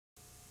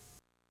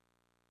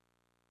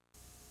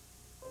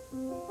What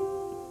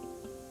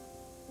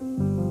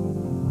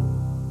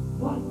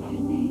you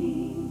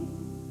need,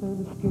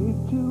 an escape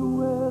to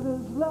where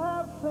there's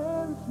laughs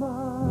and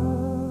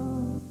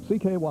smiles.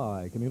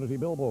 CKY Community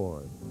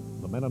Billboard.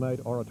 The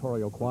Mennonite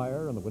Oratorio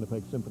Choir and the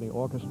Winnipeg Symphony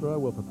Orchestra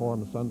will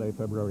perform Sunday,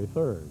 February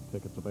 3rd.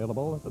 Tickets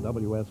available at the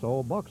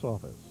WSO box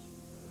office.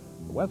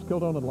 The West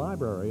Kildonan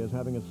Library is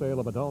having a sale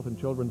of adult and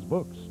children's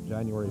books,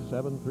 January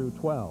 7 through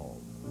 12.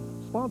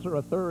 Sponsor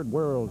a third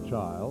world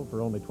child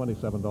for only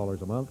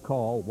 $27 a month.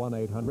 Call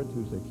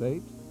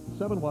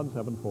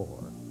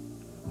 1-800-268-7174.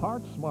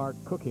 Heart Smart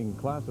cooking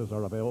classes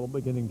are available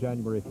beginning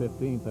January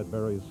 15th at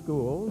various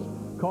schools.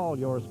 Call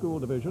your school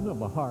division of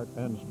the Heart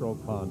and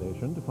Stroke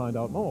Foundation to find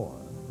out more.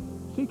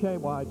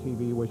 CKY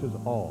TV wishes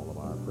all of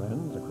our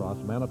friends across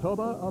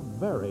Manitoba a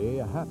very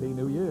happy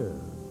New Year.